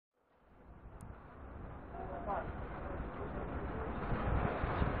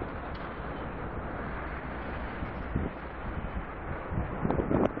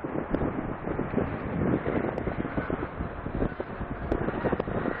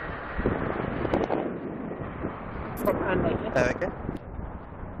from under here. Okay.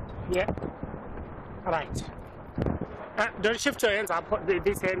 Yeah. Right. Don't shift your hands up.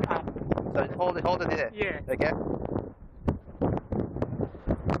 This hand up. So just hold it there. Yeah. Okay.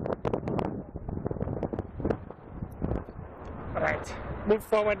 Right. Move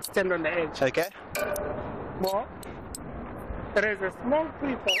forward. Stand on the edge. Okay. More. There is a small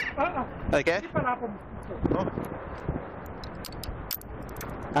creeper. Okay. Creeper up.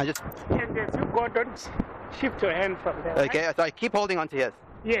 I just. And as you go, don't shift your hand from there. Okay. Right? So I keep holding onto his.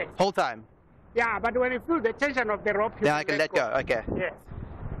 Yes. Whole time. Yeah, but when you feel the tension of the rope, you Then I can let go. Okay. Yes.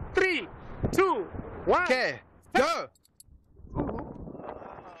 3, 2, 1. Okay. Go.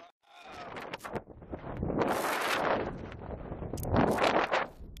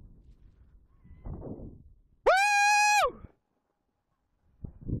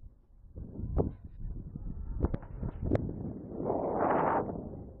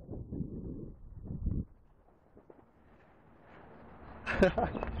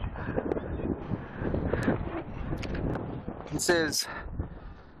 This is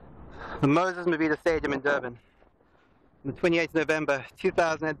the Moses Mabhida Stadium in Durban, on the 28th November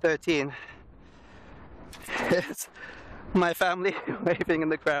 2013. Here's my family waving in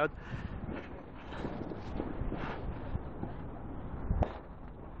the crowd.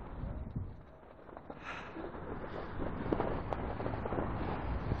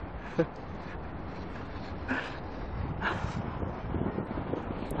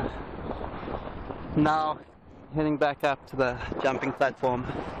 Now heading back up to the jumping platform.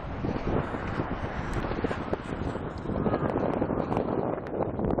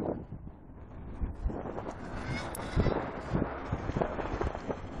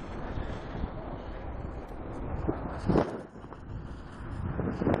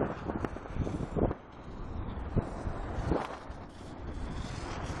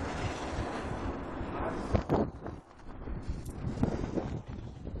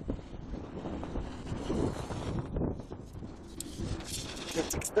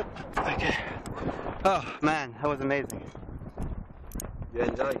 Okay. Oh man, that was amazing. You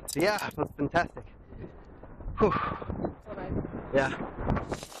enjoy? Yeah, it was fantastic. Whew. Yeah.